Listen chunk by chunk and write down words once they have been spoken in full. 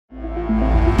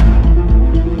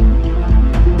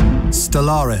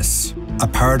Stellaris, a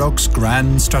Paradox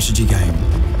grand strategy game,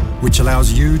 which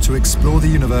allows you to explore the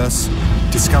universe,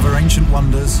 discover ancient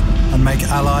wonders, and make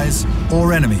allies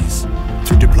or enemies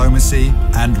through diplomacy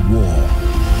and war.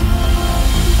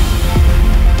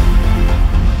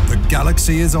 The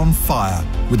galaxy is on fire,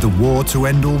 with the war to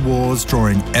end all wars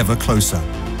drawing ever closer.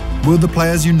 Will the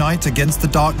players unite against the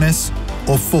darkness,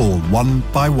 or fall one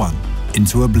by one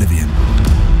into oblivion?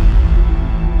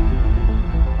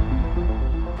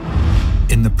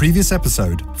 In the previous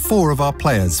episode, 4 of our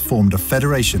players formed a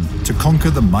federation to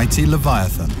conquer the mighty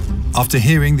Leviathan. After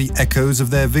hearing the echoes of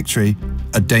their victory,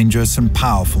 a dangerous and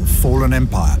powerful fallen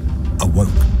empire awoke.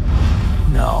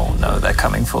 No, they're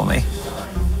coming for me.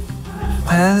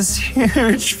 There's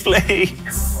huge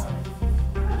fleets.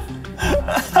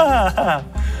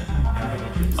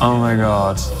 Oh my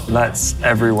God, let's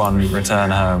everyone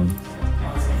return home.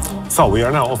 So we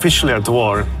are now officially at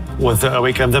war with the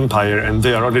AWAKEN Empire, and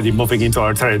they are already moving into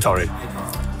our territory.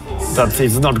 That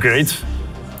is not great.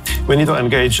 We need to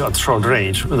engage at short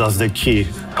range. That's the key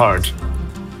part.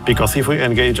 Because if we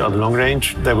engage at long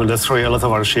range, they will destroy a lot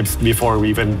of our ships before we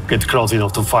even get close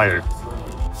enough to fire.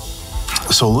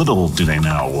 So little do they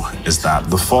know is that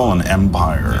the fallen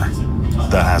empire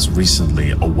that has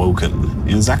recently awoken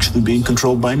is actually being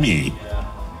controlled by me,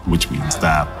 which means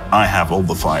that I have all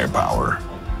the firepower.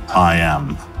 I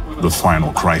am the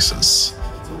final crisis.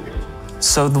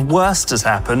 So the worst has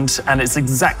happened, and it's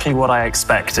exactly what I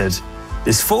expected.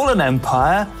 This fallen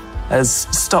empire has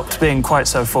stopped being quite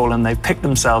so fallen. They've picked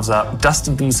themselves up,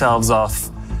 dusted themselves off,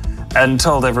 and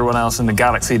told everyone else in the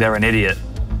galaxy they're an idiot.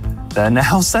 They're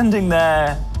now sending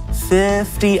their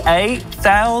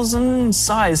 58,000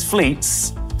 size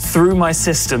fleets through my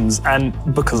systems, and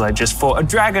because I just fought a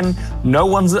dragon, no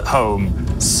one's at home.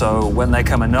 So when they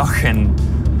come a-knocking,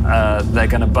 they're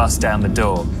gonna bust down the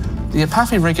door. The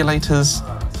Apathy regulators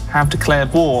have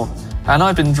declared war, and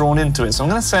I've been drawn into it, so I'm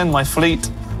gonna send my fleet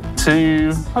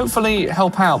to hopefully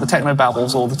help out the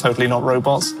technobabbles or the totally not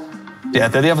robots. Yeah,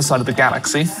 they're the other side of the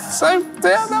galaxy, so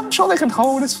yeah, I'm sure they can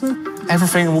hold us.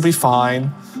 Everything will be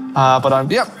fine. But I'm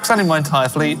sending my entire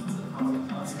fleet.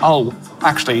 Oh,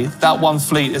 actually, that one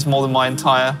fleet is more than my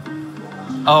entire.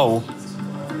 Oh,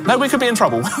 no, we could be in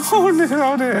trouble. Oh dear,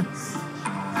 oh dear.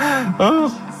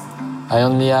 Oh. I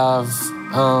only have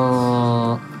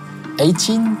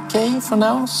 18K for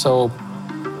now, so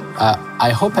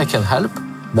I hope I can help,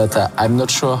 but I'm not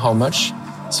sure how much.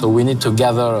 So we need to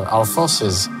gather our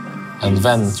forces and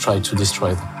then try to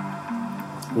destroy them.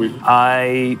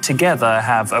 I together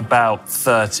have about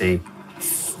 30,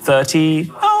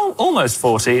 almost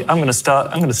 40. I'm gonna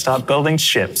start building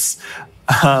ships.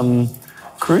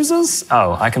 Cruisers?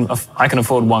 Oh, I can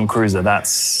afford one cruiser.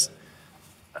 That's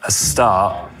a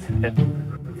start.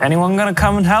 Anyone gonna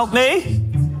come and help me?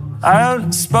 I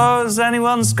don't suppose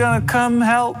anyone's gonna come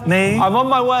help me. I'm on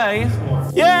my way.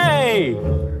 Yay!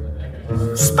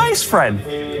 Space friend.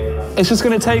 It's just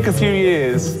gonna take a few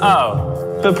years.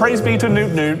 Oh. But praise be to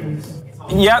Newt Newt.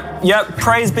 Yep,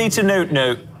 praise be to Newt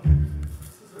Newt.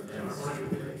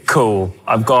 Cool,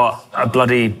 I've got a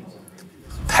bloody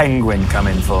penguin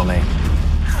coming for me.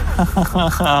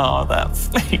 Oh, that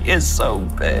fleet is so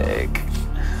big.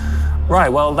 Right,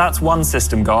 well, that's one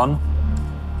system gone.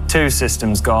 2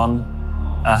 systems gone.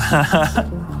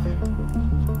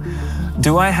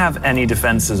 Do I have any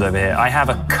defenses over here? I have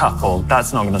a couple.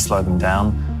 That's not going to slow them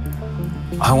down.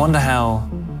 I wonder how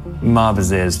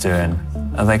Marbazir's doing.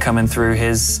 Are they coming through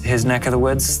his neck of the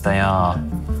woods? They are.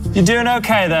 You doing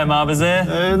okay there,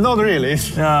 Marbazir? Not really.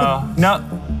 No,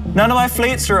 none of my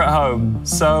fleets are at home,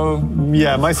 so...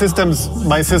 Yeah, my systems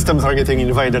are getting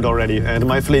invaded already, and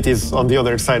my fleet is on the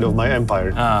other side of my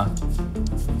empire.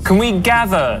 Can we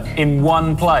gather in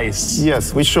one place?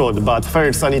 Yes, we should, but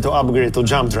first I need to upgrade to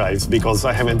jump drives, because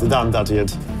I haven't done that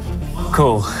yet.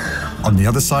 Cool. On the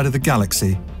other side of the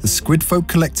galaxy, the Squidfolk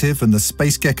Collective and the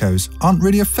Space Geckos aren't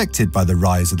really affected by the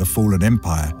rise of the fallen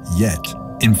empire yet.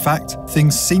 In fact,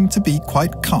 things seem to be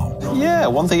quite calm. Yeah,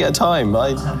 one thing at a time.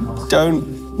 I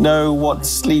don't know what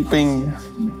sleeping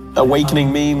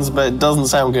awakening means, but it doesn't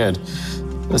sound good.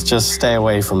 Let's just stay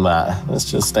away from that. Let's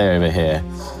just stay over here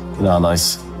in our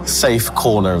nice, safe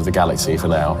corner of the galaxy for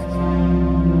now.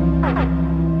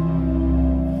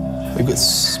 We've got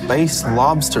space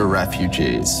lobster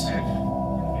refugees.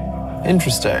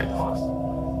 Interesting.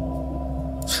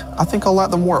 I think I'll let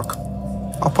them work.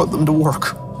 I'll put them to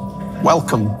work.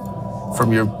 Welcome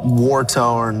from your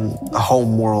war-torn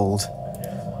home world.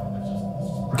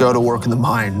 Go to work in the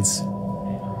mines.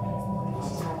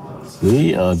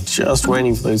 We are just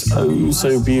waiting for those oh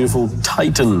so beautiful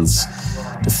Titans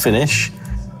to finish.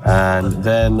 And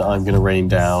then I'm going to rain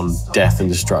down death and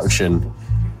destruction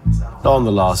on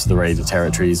the last of the Raider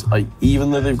territories.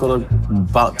 Even though they've got a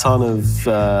butt ton of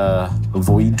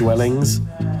void dwellings.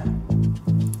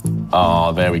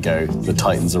 Oh, there we go. The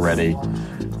Titans are ready.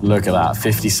 Look at that,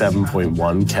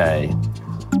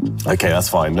 57.1k. Okay, that's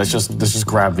fine. Let's just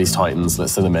grab these Titans.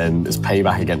 Let's send them in. It's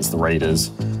payback against the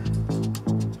Raiders.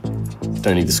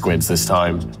 Don't need the squids this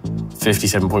time.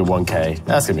 57.1k.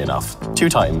 That's gonna be enough. 2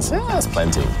 Titans. Yeah, that's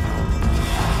plenty.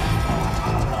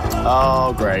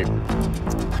 Oh, great.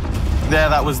 Yeah,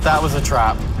 that was a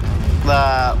trap.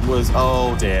 That was,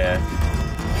 oh dear.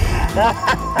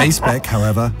 ASpec,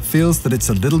 however, feels that it's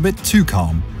a little bit too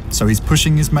calm, so he's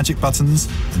pushing his magic buttons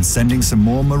and sending some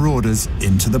more marauders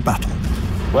into the battle.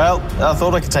 Well, I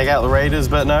thought I could take out the Raiders,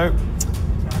 but no.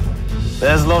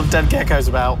 There's a lot of dead geckos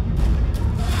about.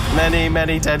 Many,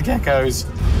 many dead geckos.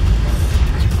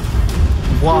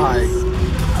 Why?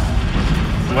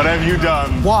 What have you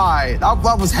done? Why?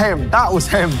 That was him. That was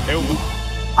him.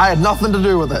 I had nothing to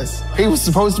do with this. He was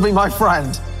supposed to be my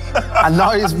friend. And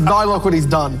now look what he's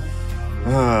done.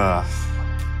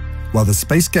 While the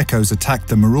space geckos attacked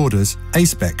the marauders,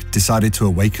 ASpec decided to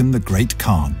awaken the Great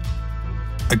Khan.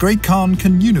 A Great Khan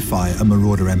can unify a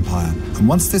marauder empire, and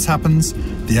once this happens,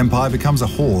 the empire becomes a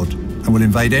horde and will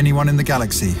invade anyone in the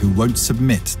galaxy who won't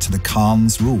submit to the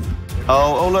Khan's rule.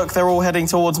 Oh, look, they're all heading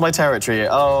towards my territory.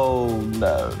 Oh,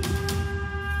 no.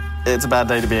 It's a bad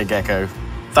day to be a gecko.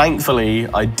 Thankfully,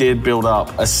 I did build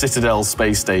up a Citadel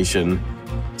space station,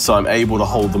 so I'm able to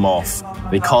hold them off.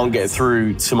 They can't get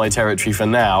through to my territory for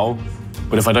now,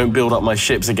 but if I don't build up my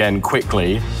ships again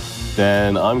quickly,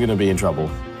 then I'm going to be in trouble.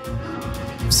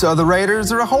 So the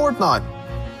Raiders are a horde now.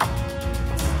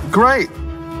 Great,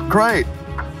 great.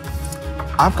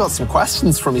 I've got some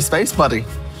questions from you, space buddy.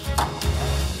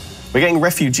 We're getting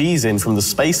refugees in from the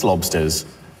space lobsters.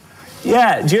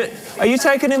 Yeah, are you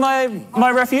taking in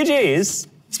my refugees?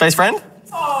 Space friend?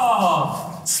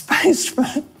 Oh, space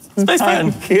friend. Space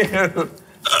friend. Thank you.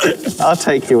 I'll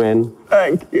take you in.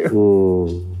 Thank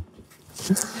you.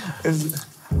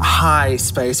 Hi,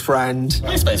 space friend.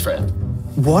 Hey, space friend.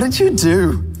 What did you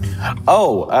do?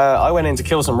 Oh, I went in to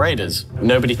kill some Raiders.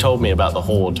 Nobody told me about the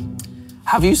horde.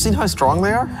 Have you seen how strong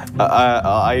they are?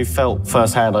 I felt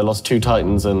firsthand I lost 2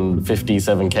 Titans and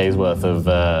 57k's worth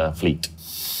of fleet.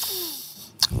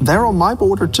 They're on my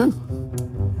border too.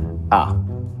 Well,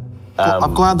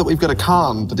 I'm glad that we've got a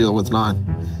Khan to deal with now.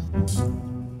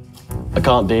 I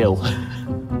can't deal.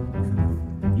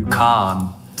 You can't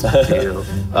deal.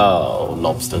 Oh,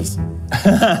 lobsters.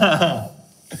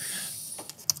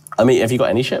 I mean, have you got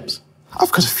any ships?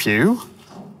 I've got a few.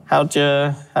 How do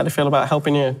you feel about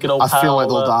helping your good old pal? I feel like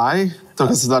they'll die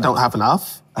because I don't have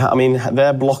enough. I mean,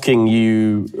 they're blocking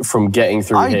you from getting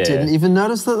through here. I didn't even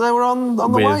notice that they were on the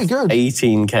way. Good.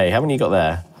 18k. How many you got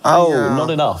there? Not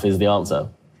enough is the answer.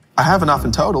 I have enough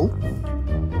in total.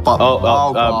 But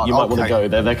God, you might want to go.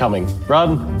 They're coming.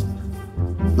 Run.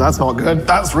 That's not good.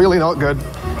 That's really not good.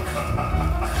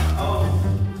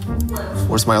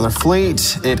 Where's my other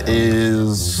fleet? It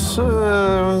is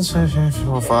 4,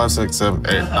 5, 6, 7,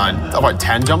 8, 9. About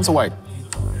 10 jumps away.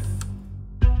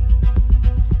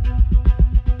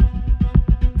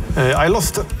 I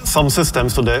lost some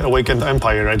systems to the Awakened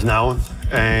Empire right now,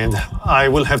 and I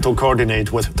will have to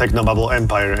coordinate with Technobabble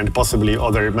Empire and possibly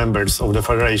other members of the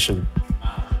Federation.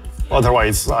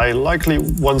 Otherwise, I likely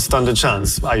won't stand a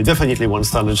chance. I definitely won't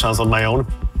stand a chance on my own.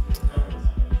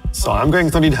 So I'm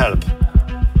going to need help.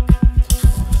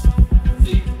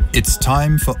 It's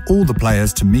time for all the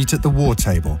players to meet at the war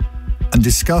table and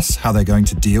discuss how they're going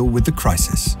to deal with the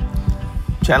crisis.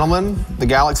 Gentlemen, the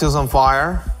galaxy is on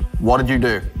fire. What did you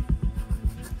do?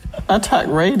 Attack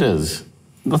Raiders.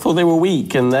 I thought they were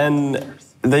weak, and then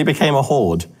they became a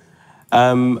horde.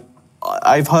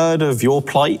 I've heard of your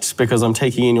plight because I'm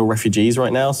taking in your refugees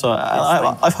right now, so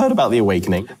I've heard about the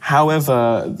Awakening.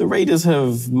 However, the Raiders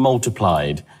have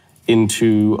multiplied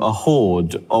into a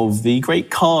horde of the Great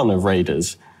Khan of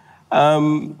Raiders.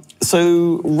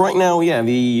 So right now, yeah,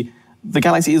 the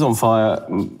galaxy is on fire.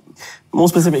 More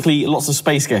specifically, lots of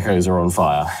space geckos are on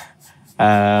fire.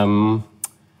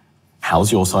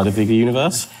 How's your side of the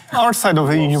universe? Our side of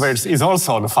the universe is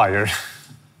also on fire.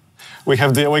 We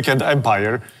have the Awakened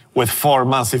Empire with 4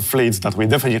 massive fleets that we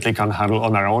definitely can't handle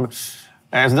on our own.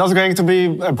 And that's going to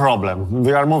be a problem.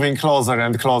 We are moving closer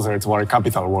and closer to our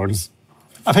capital wars.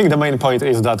 I think the main point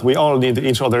is that we all need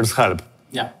each other's help.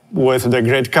 Yeah. With the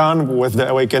Great Khan, with the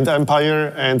Awakened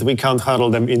Empire, and we can't handle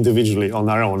them individually on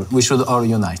our own. We should all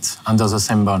unite under the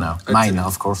same banner. Mine,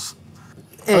 of course.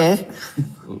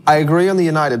 I agree on the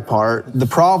united part. The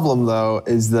problem, though,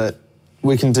 is that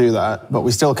we can do that, but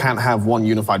we still can't have one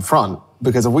unified front,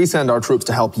 because if we send our troops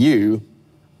to help you,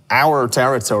 our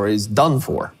territory is done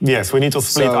for. Yes, we need to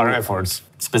split our efforts.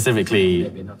 Specifically,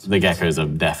 the geckos are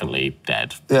definitely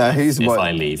dead. Yeah, he's if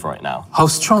I leave right now. How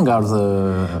strong are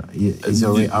the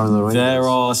raiders? There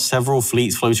are several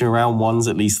fleets floating around. One's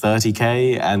at least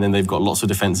 30k, and then they've got lots of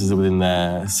defenses within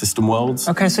their system worlds.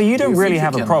 Okay, so you don't really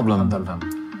have a problem.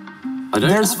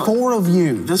 There's 4 of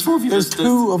you. There's 4 of you. There's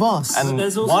 2 of us. And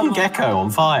one gecko on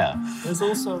fire.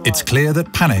 It's clear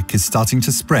that panic is starting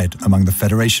to spread among the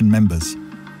Federation members.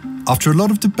 After a lot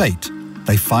of debate,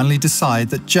 they finally decide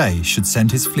that Jay should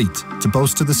send his fleet to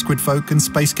bolster the Squidfolk and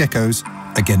Space Geckos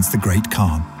against the Great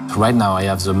Khan. Right now I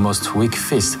have the most weak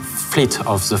fleet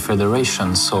of the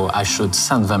Federation, so I should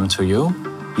send them to you.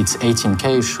 It's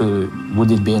 18k, would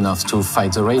it be enough to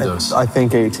fight the raiders? I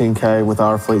think 18k with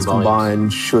our fleets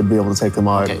combined should be able to take them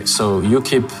out. Okay, so you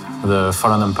keep the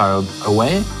Fallen Empire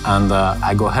away, and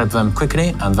I go help them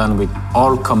quickly, and then we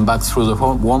all come back through the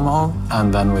wormhole,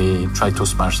 and then we try to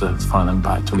smash the Fallen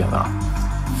Empire together.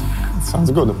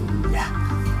 Sounds good.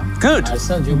 Yeah. Good. I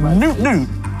send you my Newt.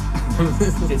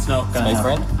 It's not gonna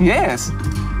happen. Yes.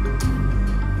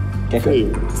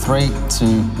 Okay. 3,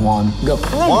 2, 1, go.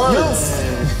 Yes!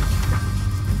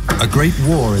 A great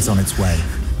war is on its way,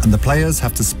 and the players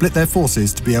have to split their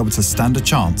forces to be able to stand a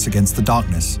chance against the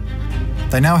darkness.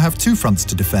 They now have 2 fronts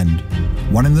to defend,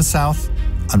 one in the south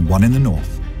and one in the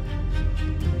north.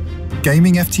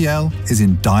 Gaming FTL is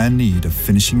in dire need of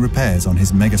finishing repairs on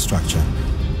his megastructure.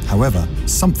 However,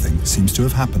 something seems to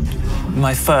have happened.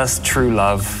 My first true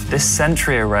love, this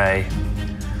sentry array.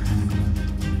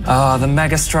 Ah, the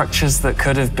megastructures that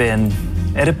could have been.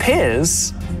 It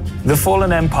appears the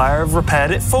Fallen Empire have repaired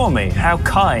it for me. How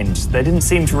kind. They didn't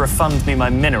seem to refund me my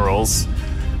minerals,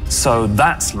 so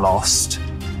that's lost.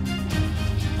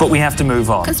 But we have to move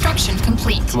on. Construction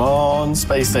complete. Come on,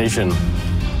 space station.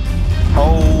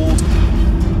 Hold.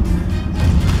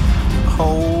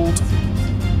 Hold.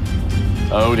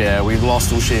 Oh dear, we've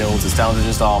lost all shields. It's down to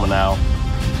just armor now.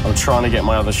 I'm trying to get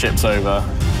my other ships over.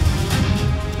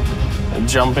 They're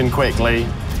jumping quickly.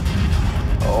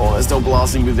 Oh, they're still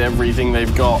blasting with everything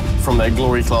they've got from their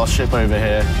Glory class ship over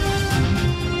here.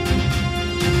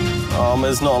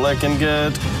 Armor's not looking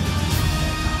good.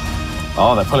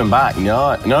 Oh, they're pulling back.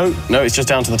 No, it's just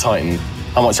down to the Titan.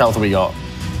 How much health have we got?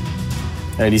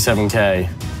 87k.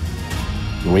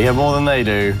 We have more than they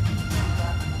do.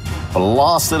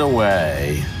 Blast it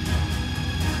away.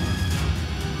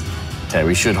 Okay,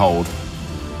 we should hold.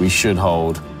 We should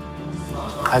hold.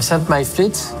 I've sent my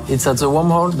fleet. It's at the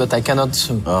wormhole, but I cannot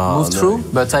move through.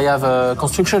 But I have a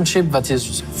construction ship that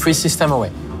is 3 systems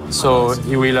away. So it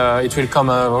will come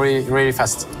really, really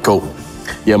fast. Cool.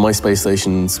 Yeah, my space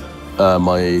stations,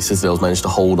 my Citadels managed to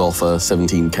hold off a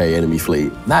 17k enemy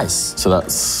fleet. Nice. So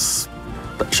that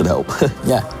should help.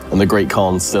 Yeah. And the Great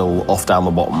Khan's still off down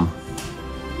the bottom.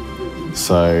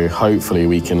 So hopefully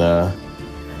we can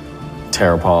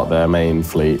tear apart their main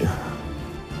fleet.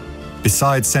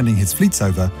 Besides sending his fleets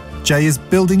over, Jay is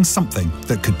building something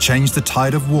that could change the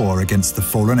tide of war against the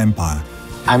Fallen Empire.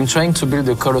 I'm trying to build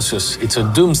a Colossus. It's a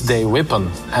doomsday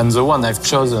weapon, and the one I've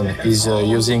chosen is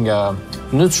using a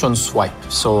neutron swipe.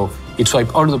 So it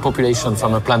swipes all the population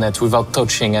from a planet without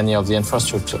touching any of the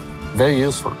infrastructure. Very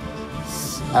useful.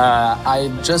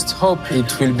 I just hope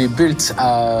it will be built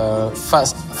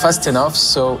fast enough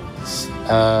so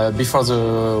before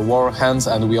the war ends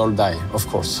and we all die, of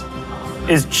course.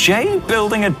 Is Jay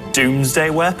building a doomsday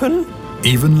weapon?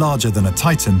 Even larger than a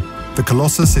Titan, the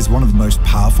Colossus is one of the most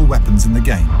powerful weapons in the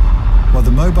game. While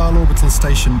the mobile orbital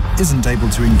station isn't able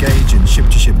to engage in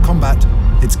ship-to-ship combat,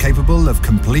 it's capable of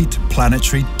complete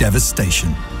planetary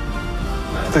devastation.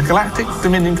 The Galactic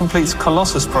Dominion Completes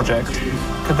Colossus project.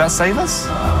 Could that save us?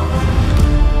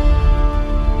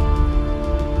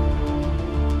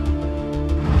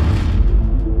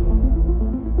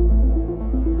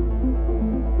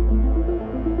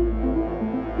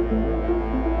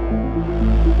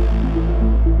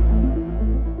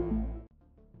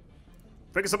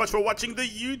 Thank you so much for watching the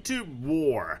YouTube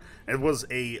War. It was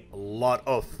a lot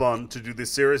of fun to do this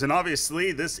series, and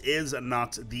obviously this is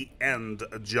not the end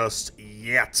just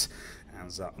yet,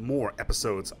 as more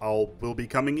episodes will be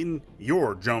coming in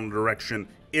your general direction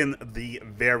in the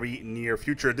very near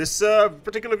future. This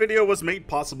particular video was made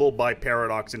possible by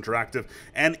Paradox Interactive,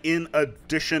 and in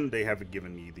addition, they have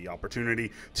given me the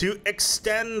opportunity to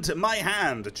extend my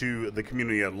hand to the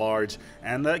community at large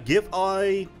and give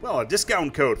a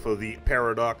discount code for the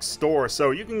Paradox store,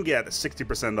 so you can get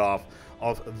 60% off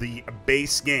of the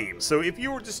base game. So if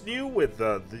you were just new with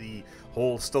the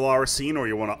whole Stellaris scene, or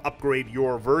you want to upgrade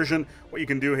your version, what you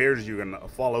can do here is you can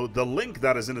follow the link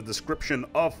that is in the description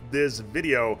of this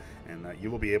video, and you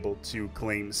will be able to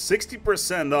claim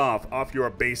 60% off your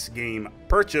base game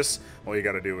purchase. All you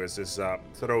got to do is just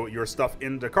throw your stuff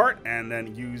in the cart and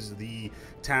then use the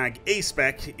tag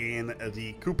ASpec in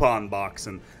the coupon box,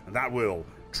 and that will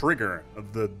trigger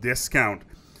the discount.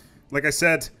 Like I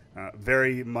said,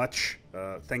 very much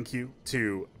thank you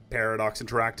to Paradox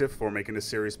Interactive for making this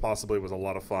series possible. It was a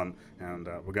lot of fun, and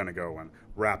we're gonna go and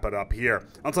wrap it up here.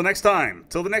 Until next time,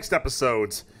 till the next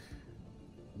episodes,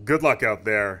 good luck out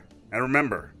there, and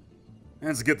remember,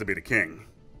 it's good to be the king.